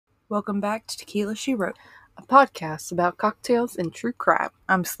Welcome back to Tequila She Wrote, a podcast about cocktails and true crime.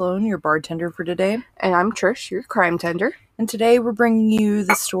 I'm Sloan, your bartender for today. And I'm Trish, your crime tender. And today we're bringing you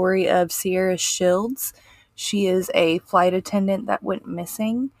the story of Sierra Shields. She is a flight attendant that went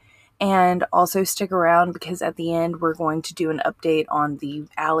missing. And also stick around because at the end we're going to do an update on the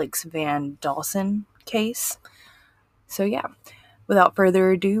Alex VanDalsen case. So yeah, without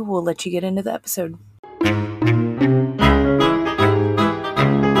further ado, we'll let you get into the episode.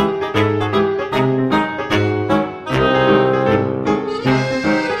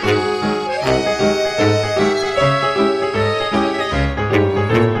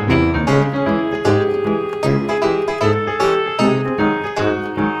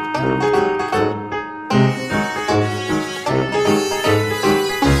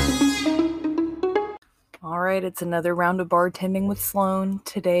 Alright, it's another round of bartending with Sloan.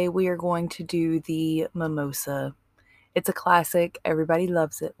 Today we are going to do the mimosa. It's a classic. Everybody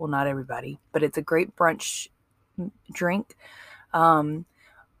loves it. Well, not everybody, but it's a great brunch drink.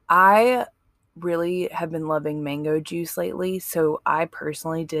 I really have been loving mango juice lately, so I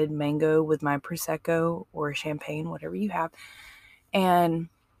personally did mango with my Prosecco or champagne, whatever you have. And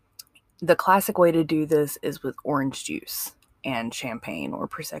the classic way to do this is with orange juice and champagne or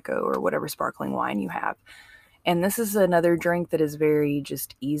Prosecco or whatever sparkling wine you have. And this is another drink that is very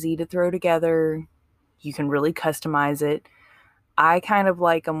just easy to throw together. You can really customize it. I kind of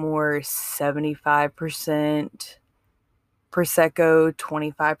like a more 75% Prosecco,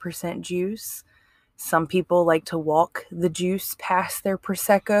 25% juice. Some people like to walk the juice past their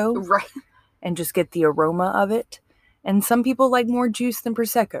Prosecco, right, and just get the aroma of it. And some people like more juice than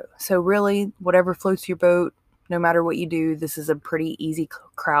Prosecco. So really, whatever floats your boat, no matter what you do, this is a pretty easy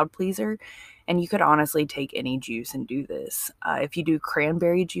crowd pleaser. And you could honestly take any juice and do this. If you do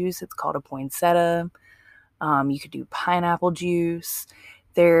cranberry juice, it's called a poinsettia. You could do pineapple juice.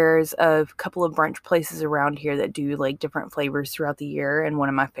 There's a couple of brunch places around here that do like different flavors throughout the year. And one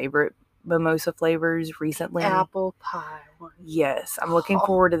of my favorite mimosa flavors recently, apple pie one. Yes, I'm looking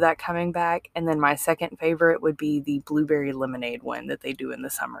forward to that coming back. And then my second favorite would be the blueberry lemonade one that they do in the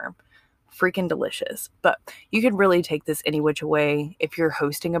summer. Freaking delicious. But you could really take this any which way. If you're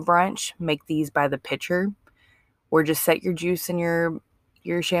hosting a brunch, make these by the pitcher, or just set your juice and your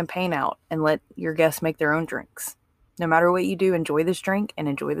champagne out and let your guests make their own drinks. No matter what you do, enjoy this drink and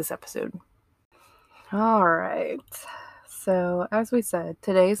enjoy this episode. All right. So, as we said,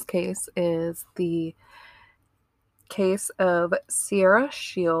 today's case is the case of Sierra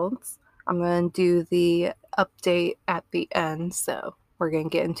Shields. I'm going to do the update at the end. So, we're going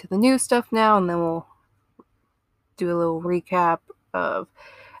to get into the new stuff now, and then we'll do a little recap of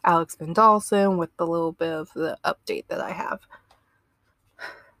Alex VanDalsen with a little bit of the update that I have.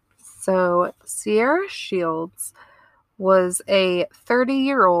 So, Sierra Shields was a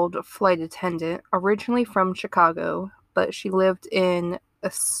 30-year-old flight attendant, originally from Chicago, but she lived in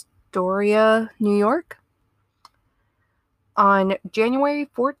Astoria, New York. On January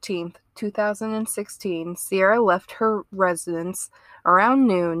 14th, 2016, Sierra left her residence around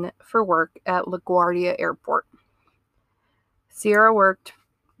noon for work at LaGuardia Airport. Sierra worked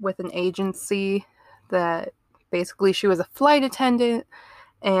with an agency that basically she was a flight attendant,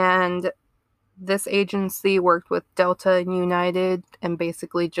 and this agency worked with Delta and United and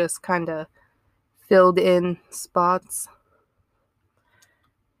basically just kind of filled in spots.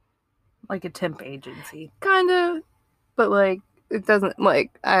 Like a temp agency. Kind of, but like, it doesn't,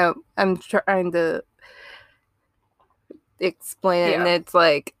 like, I'm trying to explain it, and it's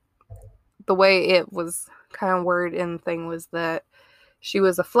like, the way it was kind of worded in the thing was that she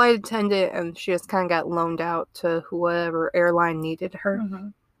was a flight attendant and she just kind of got loaned out to whoever airline needed her. Mm-hmm.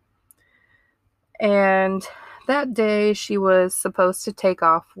 And that day she was supposed to take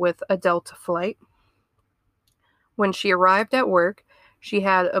off with a Delta flight. When she arrived at work, she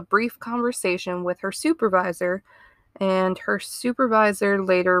had a brief conversation with her supervisor, and her supervisor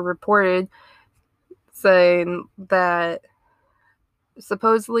later reported saying that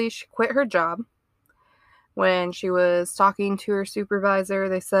supposedly she quit her job. When she was talking to her supervisor,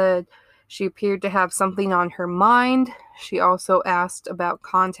 they said she appeared to have something on her mind. She also asked about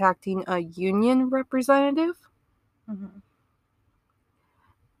contacting a union representative. Mm-hmm.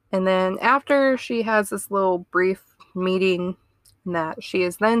 And then after she has this little brief meeting, that she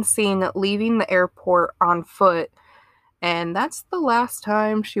is then seen leaving the airport on foot. And that's the last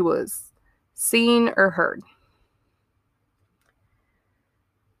time she was seen or heard.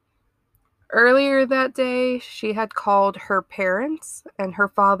 Earlier that day, she had called her parents, and her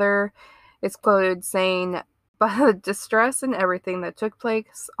father is quoted saying, "By the distress and everything that took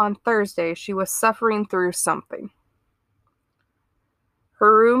place on Thursday, she was suffering through something."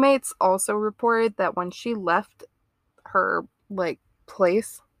 Her roommates also reported that when she left her,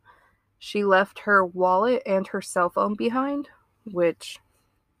 place, she left her wallet and her cell phone behind, which...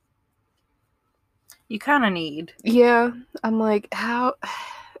 You kind of need. Yeah, I'm like, how...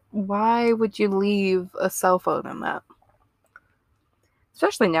 Why would you leave a cell phone in that?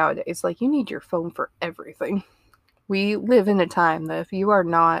 Especially nowadays, you need your phone for everything. We live in a time that if you are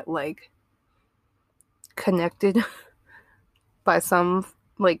not, connected by some,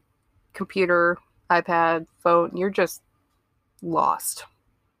 computer, iPad, phone, you're just lost.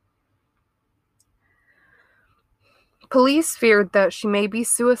 Police feared that she may be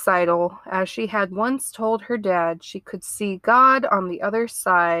suicidal, as she had once told her dad she could see God on the other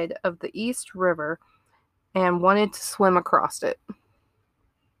side of the East River and wanted to swim across it.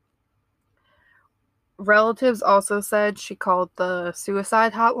 Relatives also said she called the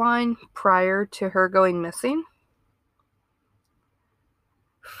suicide hotline prior to her going missing.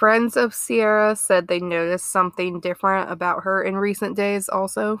 Friends of Sierra said they noticed something different about her in recent days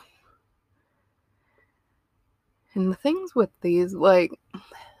also. And the things with these,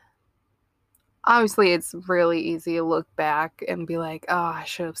 obviously it's really easy to look back and be like, oh, I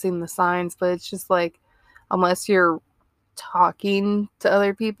should have seen the signs, but it's just unless you're talking to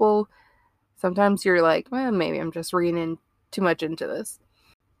other people, sometimes you're like, well, maybe I'm just reading too much into this.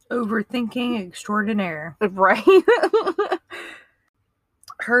 Overthinking extraordinaire. Right?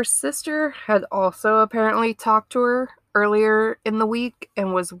 Her sister had also apparently talked to her earlier in the week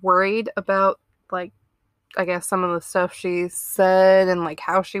and was worried about, I guess some of the stuff she said and,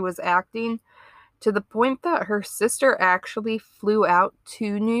 how she was acting, to the point that her sister actually flew out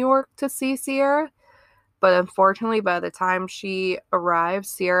to New York to see Sierra. But unfortunately, by the time she arrived,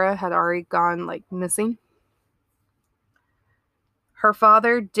 Sierra had already gone, missing. Her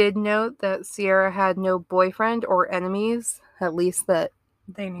father did note that Sierra had no boyfriend or enemies, at least that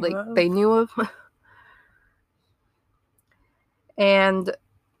they knew of. And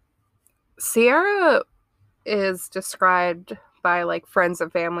Sierra is described by, friends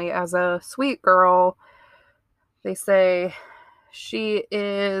and family as a sweet girl. They say she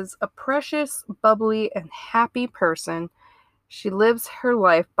is a precious, bubbly, and happy person. She lives her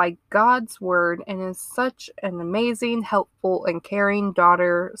life by God's word and is such an amazing, helpful, and caring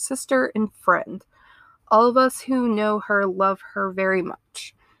daughter, sister, and friend. All of us who know her love her very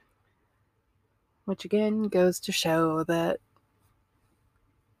much. Which again goes to show that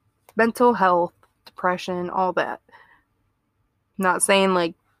mental health, depression, all that. Not saying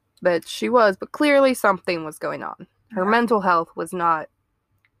that she was, but clearly something was going on. Her mental health was not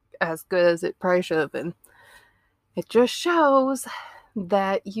as good as it probably should have been. It just shows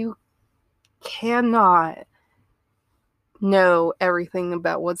that you cannot know everything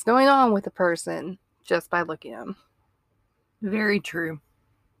about what's going on with a person just by looking at them. Very true.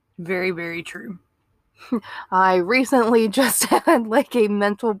 Very, very true. I recently just had a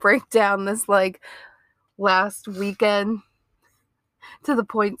mental breakdown this last weekend, to the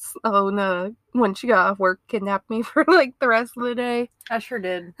point when she got off work, kidnapped me for the rest of the day. I sure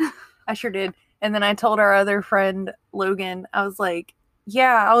did. And then I told our other friend, Logan, I was like,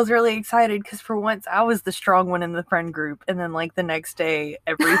 yeah, I was really excited because for once I was the strong one in the friend group. And then the next day,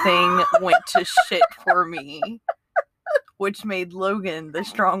 everything went to shit for me, which made Logan the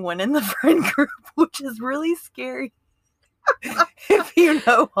strong one in the friend group, which is really scary. If you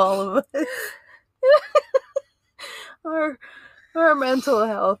know all of us. Our mental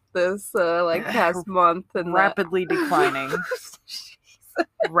health this past month and rapidly declining.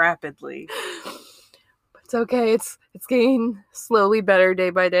 Rapidly. It's okay. It's getting slowly better day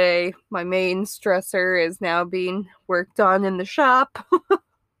by day. My main stressor is now being worked on in the shop.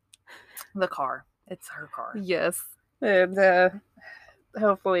 The car. It's her car. Yes. And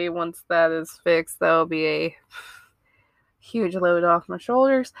hopefully once that is fixed, that'll be a huge load off my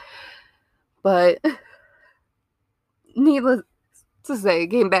shoulders. But needless to say,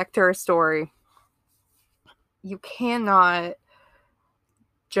 getting back to her story, you cannot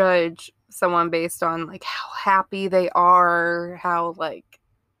judge someone based on how happy they are, how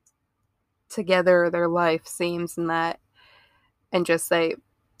together their life seems, and just say,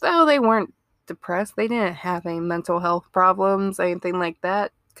 oh, they weren't depressed, they didn't have any mental health problems, anything like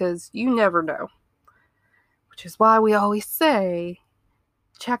that, because you never know. Which is why we always say,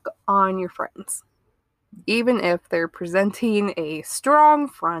 check on your friends. Even if they're presenting a strong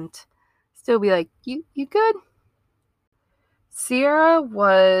front, still be like, you good? Sierra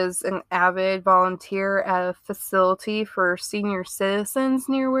was an avid volunteer at a facility for senior citizens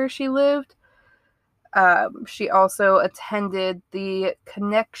near where she lived. She also attended the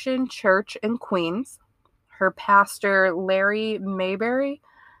Connection Church in Queens. her pastor, Larry Mayberry,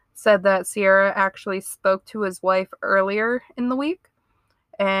 said that Sierra actually spoke to his wife earlier in the week,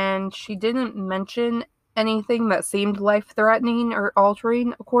 and she didn't mention anything that seemed life-threatening or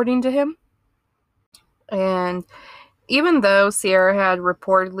altering, according to him. And even though Sierra had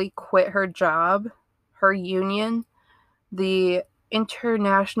reportedly quit her job, her union, the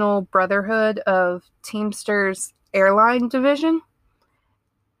International Brotherhood of Teamsters Airline Division,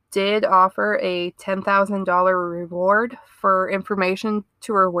 did offer a $10,000 reward for information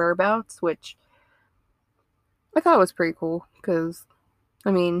to her whereabouts, which I thought was pretty cool, because,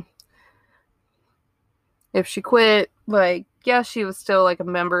 I mean, if she quit, like, yeah, she was still, like, a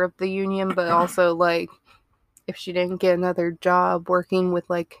member of the union, but also, like, if she didn't get another job working with,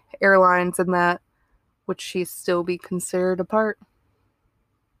 like, airlines and that, would she still be considered a part?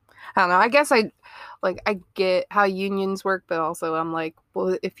 I don't know. I guess I get how unions work, but also I'm like,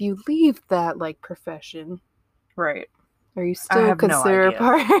 well, if you leave that, like, profession, Right. are you I still have no considered a idea.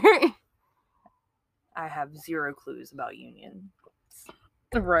 part? I have zero clues about union.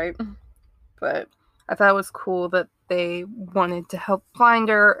 Right. But I thought it was cool that they wanted to help find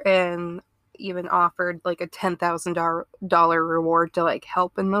her and even offered like a $10,000 reward to like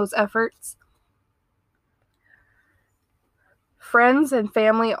help in those efforts. Friends and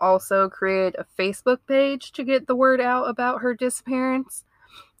family also created a Facebook page to get the word out about her disappearance.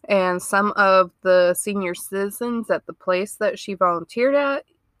 And some of the senior citizens at the place that she volunteered at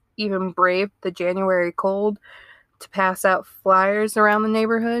even braved the January cold to pass out flyers around the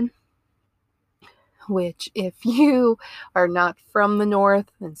neighborhood. Which, if you are not from the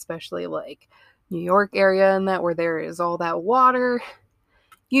north, especially like New York area and that where there is all that water,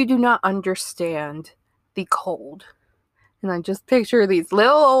 you do not understand the cold. And I just picture these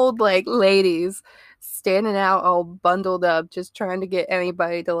little old like ladies standing out all bundled up, just trying to get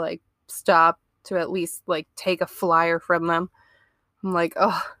anybody to like stop to at least like take a flyer from them. I'm like,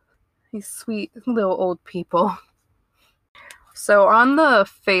 oh, these sweet little old people. So on the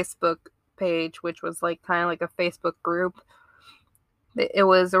Facebook page, which was like kind of like a Facebook group, it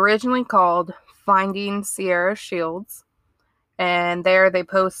was originally called Finding Sierra Shields. And there they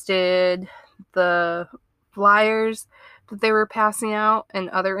posted the flyers that they were passing out and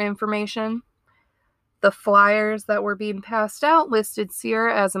other information. The flyers that were being passed out listed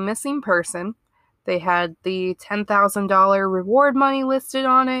Sierra as a missing person. They had the $10,000 reward money listed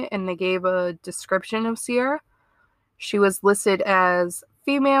on it, and they gave a description of Sierra. She was listed as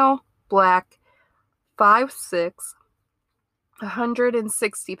female, black, 5'6",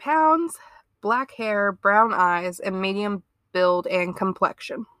 160 pounds, black hair, brown eyes, and medium build and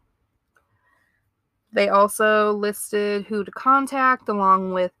complexion. They also listed who to contact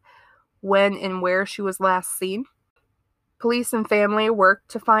along with when and where she was last seen. Police and family worked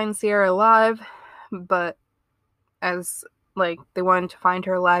to find Sierra alive, but as like they wanted to find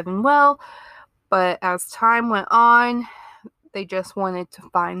her alive and well, but as time went on, they just wanted to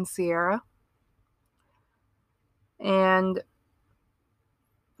find Sierra. And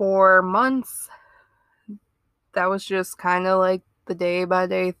for months, that was just kind of like the day by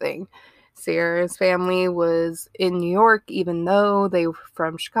day thing. Sierra's family was in New York, even though they were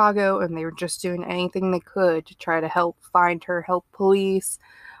from Chicago, and they were just doing anything they could to try to help find her, help police,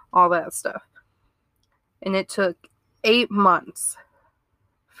 all that stuff. And it took 8 months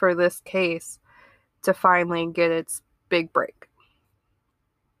for this case to finally get its big break.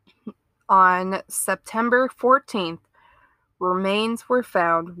 On September 14th, remains were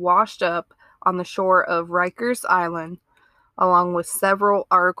found washed up on the shore of Rikers Island, along with several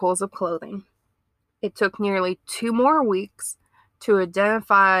articles of clothing. It took nearly 2 more weeks to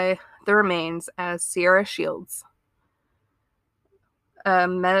identify the remains as Sierra Shields. A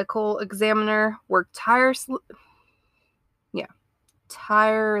medical examiner worked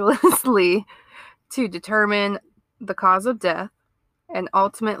tirelessly to determine the cause of death, and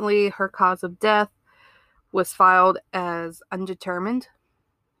ultimately her cause of death was filed as undetermined,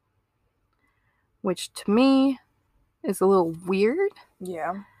 which to me is a little weird.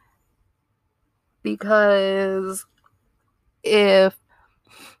 Yeah. Because if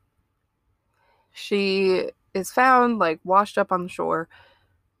she is found like washed up on the shore,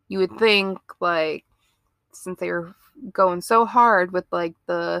 you would think like since they were going so hard with like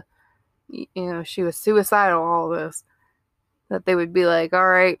the she was suicidal, all this, that they would be like, all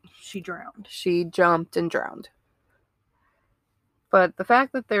right, She drowned. she jumped and drowned. But the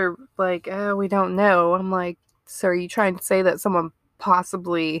fact that they're like, oh, we don't know, I'm like, so are you trying to say that someone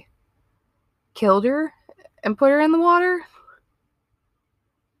possibly killed her and put her in the water?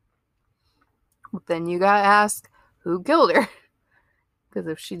 Then you gotta ask who killed her. Because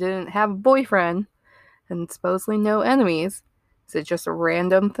if she didn't have a boyfriend and supposedly no enemies. Is it just a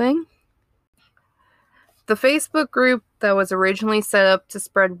random thing? The Facebook group that was originally set up to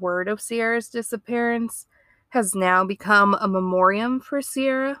spread word of Sierra's disappearance has now become a memoriam for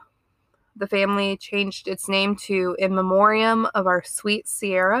Sierra. The family changed its name to In Memoriam of Our Sweet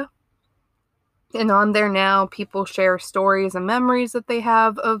Sierra. And on there now, people share stories and memories that they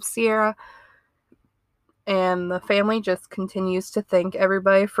have of Sierra. And the family just continues to thank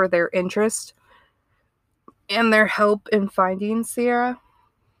everybody for their interest and their help in finding Sierra.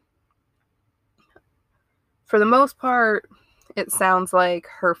 For the most part, it sounds like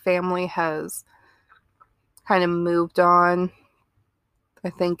her family has kind of moved on, I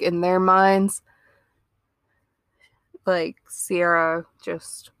think, in their minds. Like, Sierra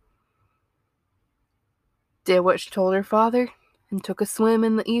just did what she told her father and took a swim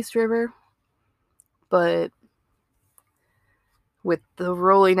in the East River. But with the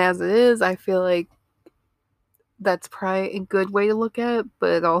ruling as it is, I feel like that's probably a good way to look at it,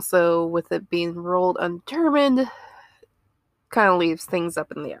 but also with it being ruled undetermined, kind of leaves things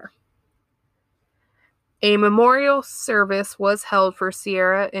up in the air. A memorial service was held for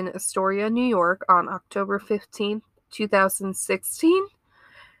Sierra in Astoria, New York on October 15th, 2016.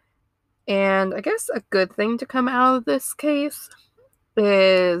 And I guess a good thing to come out of this case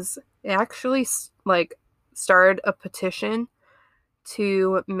is it actually started a petition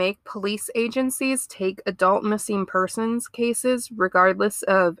to make police agencies take adult missing persons cases regardless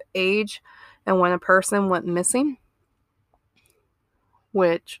of age and when a person went missing,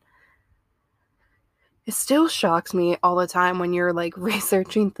 which it still shocks me all the time when you're like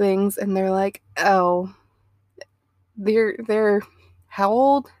researching things and they're like, oh, they're how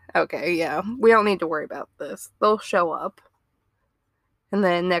old? Okay, yeah, we don't need to worry about this. They'll show up. And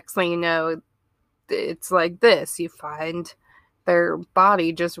then next thing you know, it's like this. You find their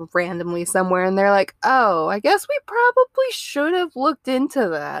body just randomly somewhere and they're like, oh, I guess we probably should have looked into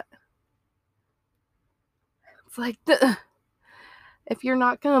that. It's like, if you're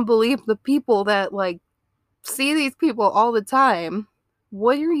not going to believe the people that like see these people all the time,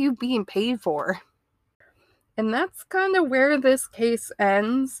 what are you being paid for? And that's kind of where this case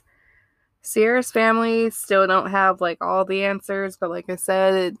ends. Sierra's family still don't have like all the answers, but like I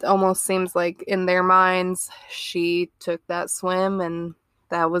said, it almost seems like in their minds she took that swim and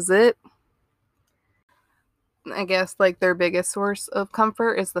that was it. I guess like their biggest source of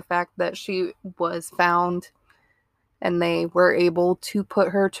comfort is the fact that she was found and they were able to put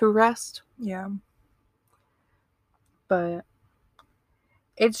her to rest. Yeah. But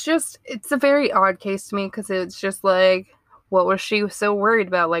it's a very odd case to me because it's just like, what was she so worried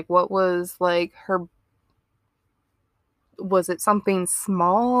about? Like, what was like her, was it something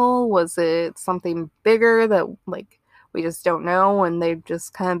small? Was it something bigger that like we just don't know? And they've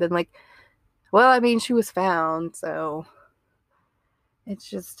just kind of been like, well, I mean, she was found, so it's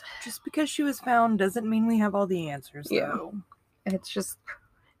just because she was found doesn't mean we have all the answers, yeah. though. It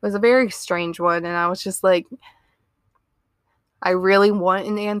was a very strange one, and I was just like, I really want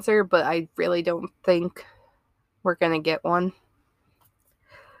an answer, but I really don't think we're gonna get one.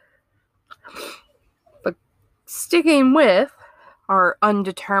 But sticking with our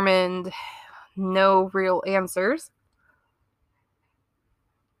undetermined, no real answers,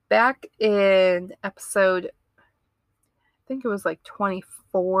 back in episode, I think it was like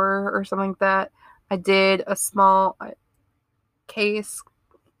 24 or something like that, I did a small case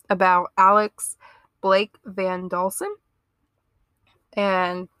about Alex Blake VanDalsen.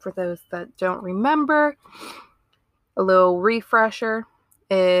 And for those that don't remember, a little refresher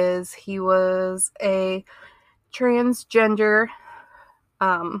is he was a transgender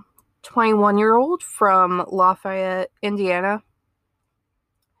 21-year-old from Lafayette, Indiana,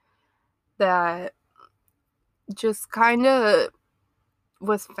 that just kind of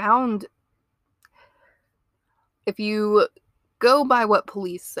was found. If you go by what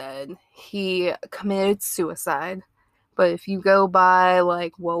police said, he committed suicide. But if you go by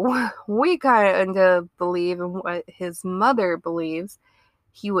like what we kind of end up believe and what his mother believes,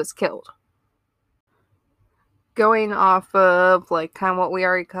 he was killed. Going off of like kind of what we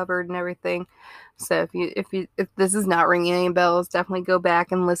already covered and everything. So if this is not ringing any bells, definitely go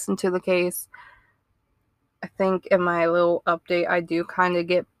back and listen to the case. I think in my little update I do kind of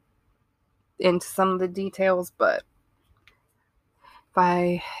get into some of the details, but if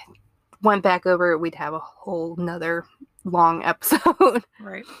I went back over it, we'd have a whole nother long episode.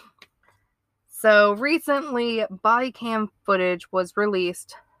 Right. So recently, body cam footage was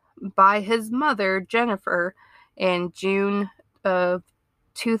released by his mother, Jennifer, in June of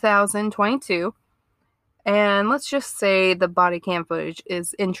 2022. And let's just say the body cam footage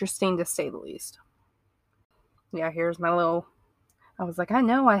is interesting to say the least. yeah, here's my little, I was like, I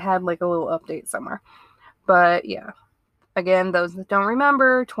know I had like a little update somewhere. But yeah, again, those that don't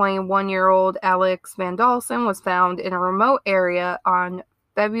remember, 21-year-old Alex VanDalsen was found in a remote area on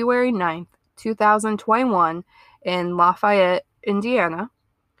February 9th, 2021 in Lafayette, Indiana.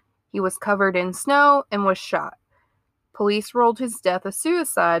 He was covered in snow and was shot. Police ruled his death a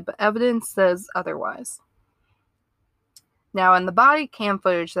suicide, but evidence says otherwise. Now, in the body cam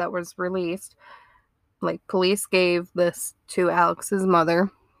footage that was released, like, police gave this to Alex's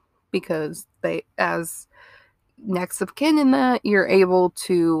mother because they, as next of kin in that, you're able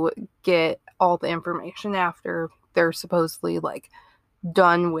to get all the information after they're supposedly, like,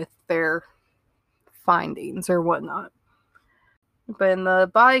 done with their findings or whatnot. But in the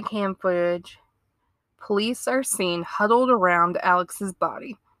body cam footage, police are seen huddled around Alex's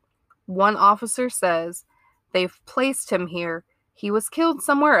body. One officer says, "They've placed him here. He was killed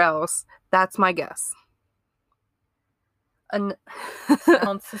somewhere else. That's my guess."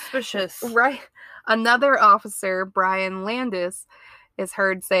 Sounds suspicious. Right. Another officer, Brian Landis, is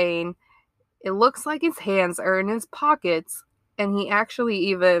heard saying, "It looks like his hands are in his pockets," and he actually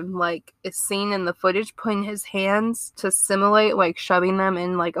even, like, is seen in the footage putting his hands to simulate, like, shoving them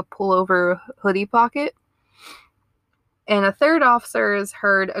in, like, a pullover hoodie pocket. And a third officer is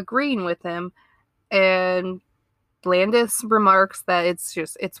heard agreeing with him, and Landis remarks that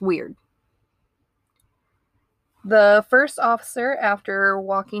it's weird. The first officer, after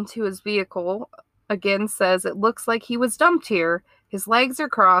walking to his vehicle, again says it looks like he was dumped here. His legs are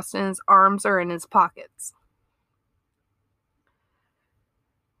crossed and his arms are in his pockets.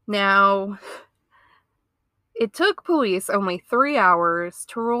 Now, it took police only 3 hours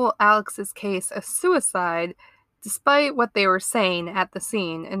to rule Alex's case a suicide, despite what they were saying at the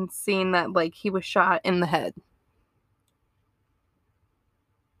scene and seeing that, like, he was shot in the head.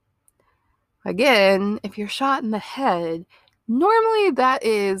 Again, if you're shot in the head, normally that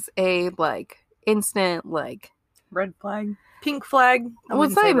is a, like, instant, like, red flag, pink flag. Well,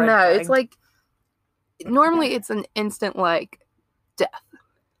 it's not even that. Flag. It's like, normally it's an instant, like, death.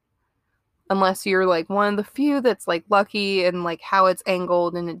 Unless you're, like, one of the few that's, like, lucky and, like, how it's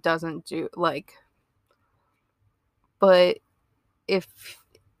angled and it doesn't do, like. But if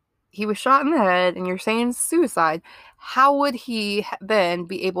he was shot in the head and you're saying suicide, how would he then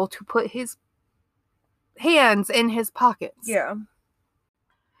be able to put his hands in his pockets? Yeah.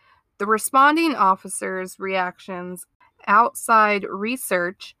 The responding officers' reactions outside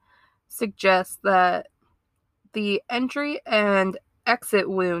research suggests that the entry and exit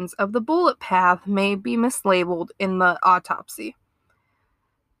wounds of the bullet path may be mislabeled in the autopsy.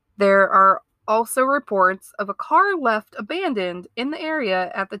 There are also reports of a car left abandoned in the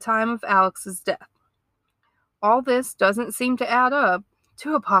area at the time of Alex's death. All this doesn't seem to add up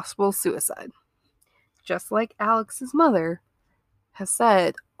to a possible suicide, just like Alex's mother has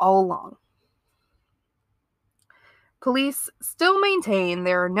said all along. Police still maintain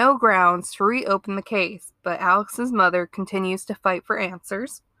there are no grounds to reopen the case, but Alex's mother continues to fight for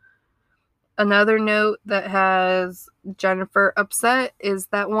answers. Another note that has Jennifer upset is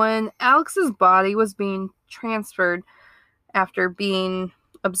that when Alex's body was being transferred after being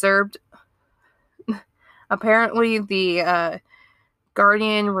observed, apparently the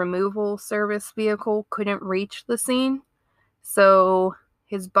Guardian removal service vehicle couldn't reach the scene, so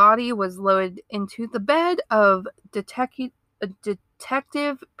his body was loaded into the bed of Detective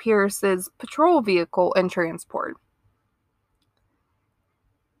Pierce's patrol vehicle and transport.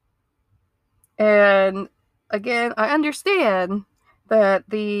 And again, I understand that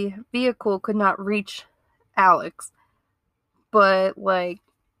the vehicle could not reach Alex, but, like,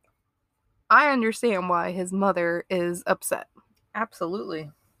 I understand why his mother is upset.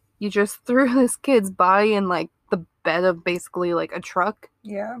 Absolutely. You just threw this kid's body in, like, the bed of basically, like, a truck.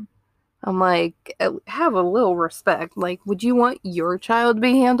 Yeah. I'm like, have a little respect. Like, would you want your child to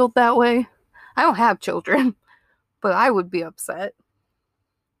be handled that way? I don't have children, but I would be upset.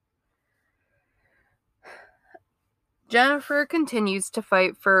 Jennifer continues to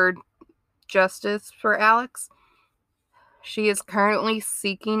fight for justice for Alex. She is currently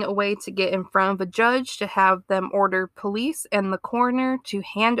seeking a way to get in front of a judge to have them order police and the coroner to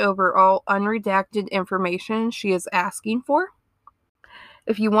hand over all unredacted information she is asking for.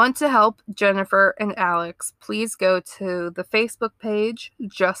 If you want to help Jennifer and Alex, please go to the Facebook page,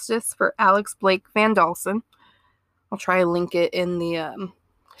 Justice for Alex Blake VanDalsen. I'll try to link it in the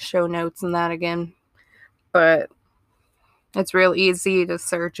show notes and that again. But it's real easy to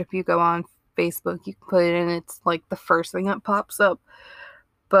search. If you go on Facebook, you can put it in. It's like the first thing that pops up.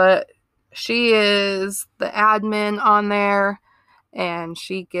 But she is the admin on there. and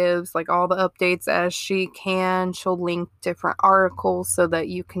she gives like all the updates as she can. She'll link different articles so that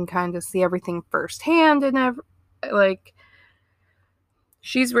you can kind of see everything firsthand, and like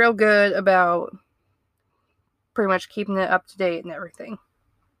she's real good about pretty much keeping it up to date and everything.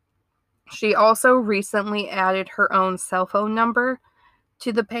 She also recently added her own cell phone number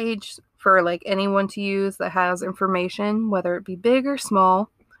to the page for like anyone to use that has information, whether it be big or small,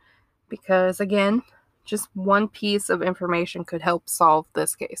 because again, just one piece of information could help solve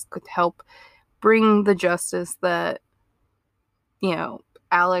this case, could help bring the justice that, you know,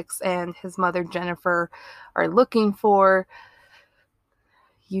 Alex and his mother Jennifer are looking for.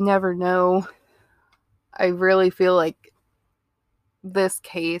 You never know. I really feel like this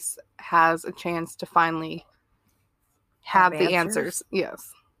case has a chance to finally have the answers.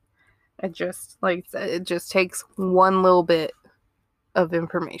 Yes. It just, like I said, it just takes one little bit of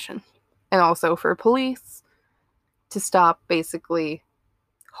information. And also for police to stop basically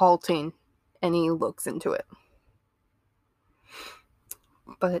halting any looks into it.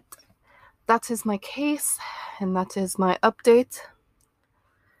 But that is my case, and that is my update.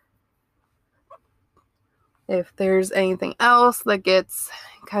 If there's anything else that gets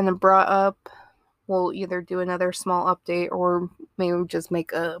kind of brought up, we'll either do another small update or maybe just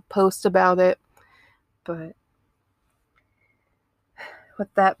make a post about it. But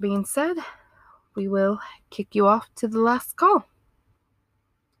with that being said, we will kick you off to the last call.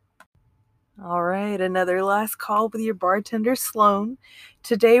 All right, another last call with your bartender, Sloan.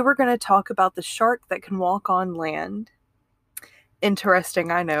 Today we're going to talk about the shark that can walk on land.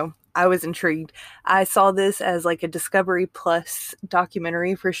 Interesting, I know. I was intrigued. I saw this as like a Discovery Plus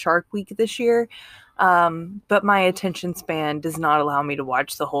documentary for Shark Week this year, but my attention span does not allow me to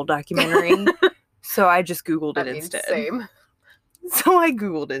watch the whole documentary, so I just Googled it instead. Same. So I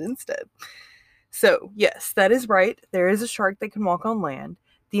Googled it instead. So, yes, that is right. There is a shark that can walk on land.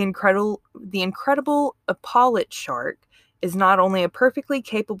 The incredible Epaulet shark is not only a perfectly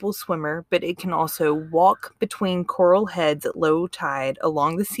capable swimmer, but it can also walk between coral heads at low tide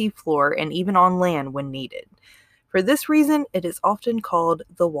along the seafloor and even on land when needed. For this reason, it is often called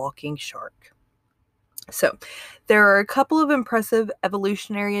the walking shark. So, there are a couple of impressive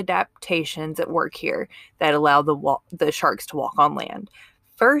evolutionary adaptations at work here that allow the sharks to walk on land.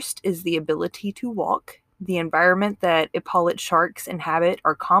 First is the ability to walk. The environment that epaulet sharks inhabit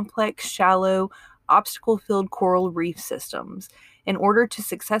are complex, shallow, obstacle-filled coral reef systems. In order to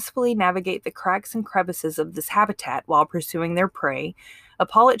successfully navigate the cracks and crevices of this habitat while pursuing their prey,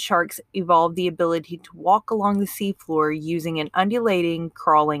 epaulet sharks evolved the ability to walk along the seafloor using an undulating,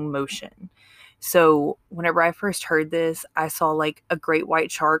 crawling motion. So whenever I first heard this, I saw like a great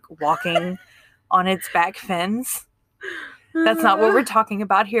white shark walking on its back fins. That's not what we're talking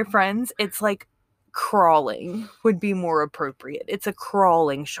about here, friends. It's like crawling would be more appropriate. It's a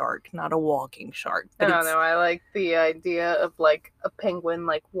crawling shark, not a walking shark. I don't know. I like the idea of like a penguin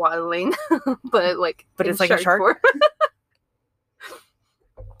like waddling, but it's like a shark.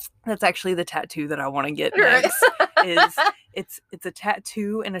 That's actually the tattoo that I want to get next. It's a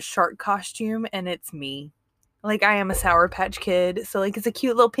tattoo in a shark costume, and it's me. Like, I am a Sour Patch Kid, so like it's a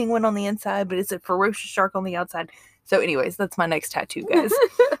cute little penguin on the inside, but it's a ferocious shark on the outside. So, anyways, that's my next tattoo, guys.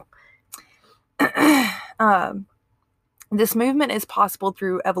 This movement is possible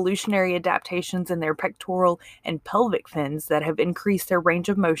through evolutionary adaptations in their pectoral and pelvic fins that have increased their range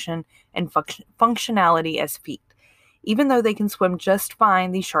of motion and functionality as feet. Even though they can swim just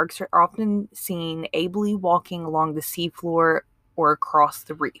fine, these sharks are often seen ably walking along the seafloor or across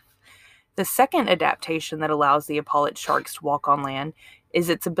the reef. The second adaptation that allows the epaulet sharks to walk on land is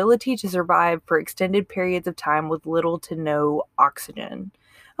its ability to survive for extended periods of time with little to no oxygen.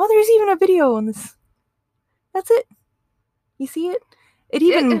 Oh, there's even a video on this. That's it. You see it?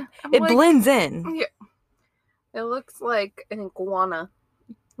 It blends in. Yeah. It looks like an iguana.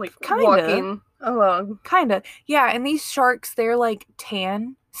 Like kinda walking along. Kinda. Yeah, and these sharks, they're like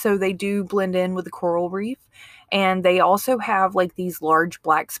tan, so they do blend in with the coral reef. And they also have like these large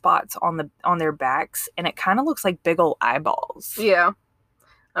black spots on their backs, and it kind of looks like big old eyeballs. Yeah.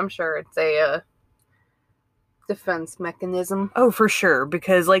 I'm sure it's a defense mechanism. Oh, for sure,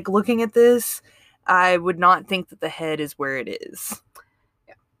 because like looking at this, I would not think that the head is where it is.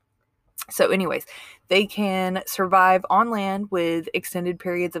 Yeah. So anyways, they can survive on land with extended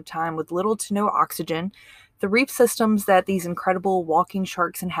periods of time with little to no oxygen. The reef systems that these incredible walking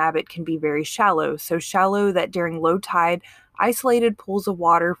sharks inhabit can be very shallow, so shallow that during low tide, isolated pools of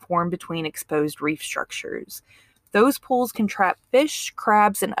water form between exposed reef structures. Those pools can trap fish,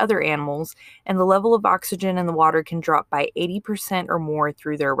 crabs, and other animals, and the level of oxygen in the water can drop by 80% or more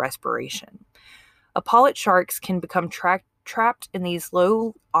through their respiration. Epaulet sharks can become trapped trapped in these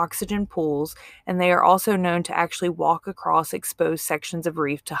low oxygen pools, and they are also known to actually walk across exposed sections of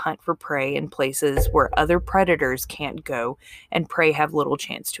reef to hunt for prey in places where other predators can't go and prey have little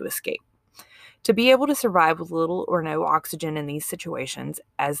chance to escape. To be able to survive with little or no oxygen in these situations,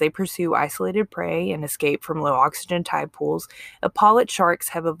 as they pursue isolated prey and escape from low oxygen tide pools, epaulet sharks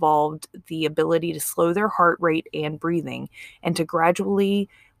have evolved the ability to slow their heart rate and breathing, and to gradually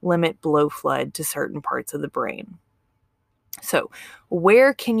limit blow flood to certain parts of the brain. So,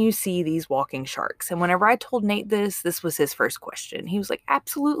 where can you see these walking sharks? And whenever I told Nate this was his first question. He was like,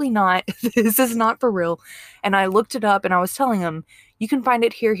 absolutely not. This is not for real. And I looked it up and I was telling him, you can find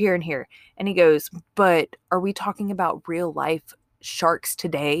it here, here, and here. And he goes, but are we talking about real life sharks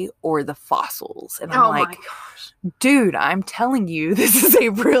today or the fossils? And I'm like, my gosh. dude, I'm telling you, this is a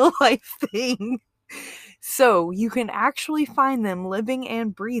real life thing. So you can actually find them living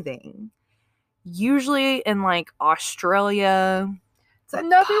and breathing. Usually in like Australia. It's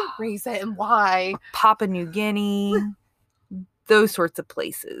another reason why. Papua New Guinea. Those sorts of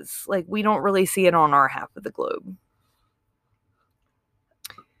places. Like, we don't really see it on our half of the globe.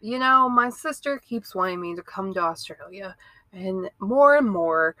 You know, my sister keeps wanting me to come to Australia, and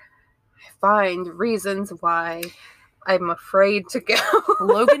more I find reasons why I'm afraid to go.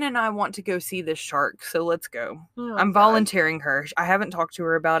 Logan and I want to go see this shark, so let's go. Oh, I'm God. volunteering her. I haven't talked to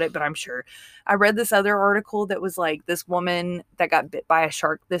her about it, but I'm sure. I read this other article that was like this woman that got bit by a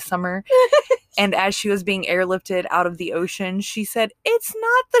shark this summer, and as she was being airlifted out of the ocean, she said, "It's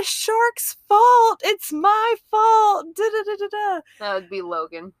not the shark's fault. It's my fault." Da-da-da-da-da. That would be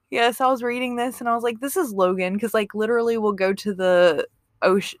Logan. Yes, I was reading this and I was like, this is Logan, because like literally we'll go to the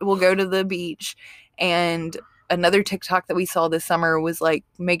ocean, we'll go to the beach, and another TikTok that we saw this summer was like,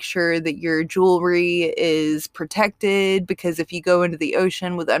 make sure that your jewelry is protected, because if you go into the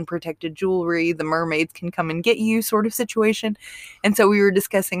ocean with unprotected jewelry, the mermaids can come and get you, sort of situation. And so we were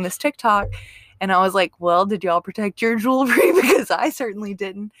discussing this TikTok, and I was like, well, did y'all protect your jewelry? Because I certainly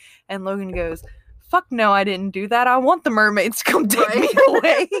didn't. And Logan goes, fuck no, I didn't do that. I want the mermaids to come take me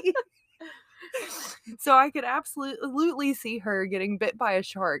away. So I could absolutely see her getting bit by a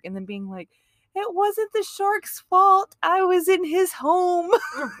shark and then being like, it wasn't the shark's fault. I was in his home.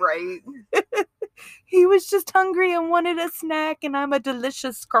 Right. He was just hungry and wanted a snack, and I'm a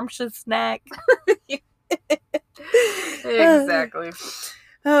delicious, scrumptious snack. Exactly.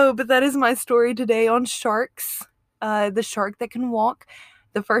 Oh, but that is my story today on sharks. The shark that can walk.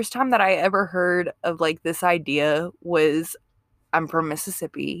 The first time that I ever heard of like this idea was, I'm from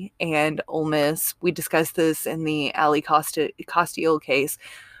Mississippi and Ole Miss. We discussed this in the Ali Costiel case,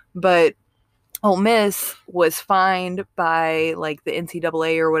 but Ole Miss was fined by like the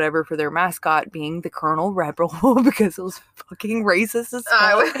NCAA or whatever for their mascot being the Colonel Rebel because it was fucking racist as fuck.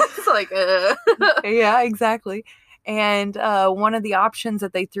 I was like, Yeah, exactly. And one of the options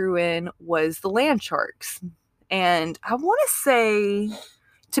that they threw in was the land sharks. And I want to say,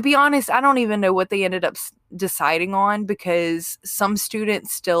 to be honest, I don't even know what they ended up deciding on, because some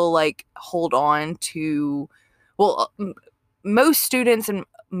students still like hold on to, well, most students and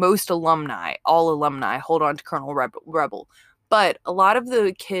most alumni, all alumni, hold on to Colonel Rebel. But a lot of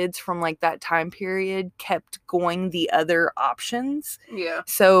the kids from like that time period kept going the other options. yeah.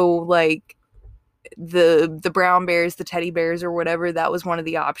 So like the brown bears, the teddy bears or whatever, that was one of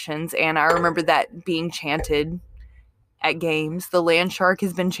the options. And I remember that being chanted at games. The land shark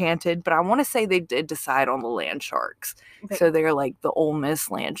has been chanted, but I want to say they did decide on the land sharks. Okay. So they're like the Ole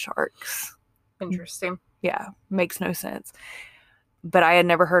Miss land sharks. Interesting. Yeah, makes no sense. But I had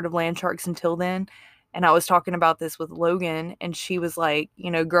never heard of land sharks until then. And I was talking about this with Logan, and she was like,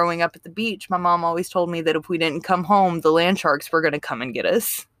 you know, growing up at the beach, my mom always told me that if we didn't come home, the land sharks were going to come and get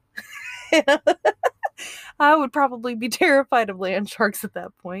us. I would probably be terrified of land sharks at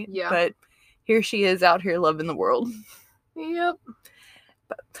that point. Yeah. But here she is out here loving the world. Yep.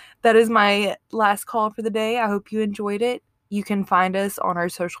 But that is my last call for the day. I hope you enjoyed it. You can find us on our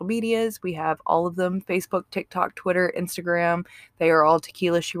social medias. We have all of them: Facebook, TikTok, Twitter, Instagram. They are all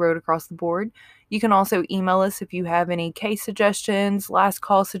Tequila She Wrote across the board. You can also email us if you have any case suggestions, last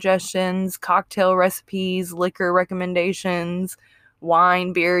call suggestions, cocktail recipes, liquor recommendations,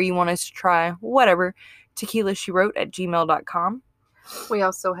 wine, beer you want us to try, whatever. tequilashewrote@gmail.com. We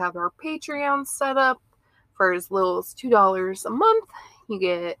also have our Patreon set up for as little as $2 a month. You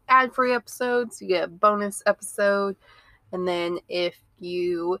get ad-free episodes, you get a bonus episode, and then if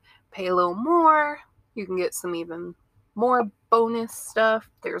you pay a little more, you can get some even more bonus stuff.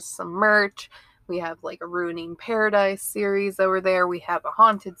 There's some merch. We have like a Ruining Paradise series over there. We have a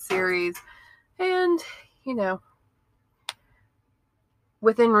haunted series. And, you know,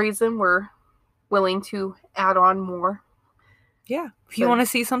 within reason, we're willing to add on more. Yeah. If you want to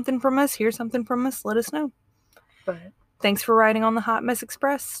see something from us, hear something from us, let us know. But Thanks for riding on the Hot Mess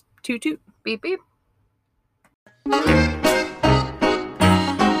Express. Toot toot. beep beep.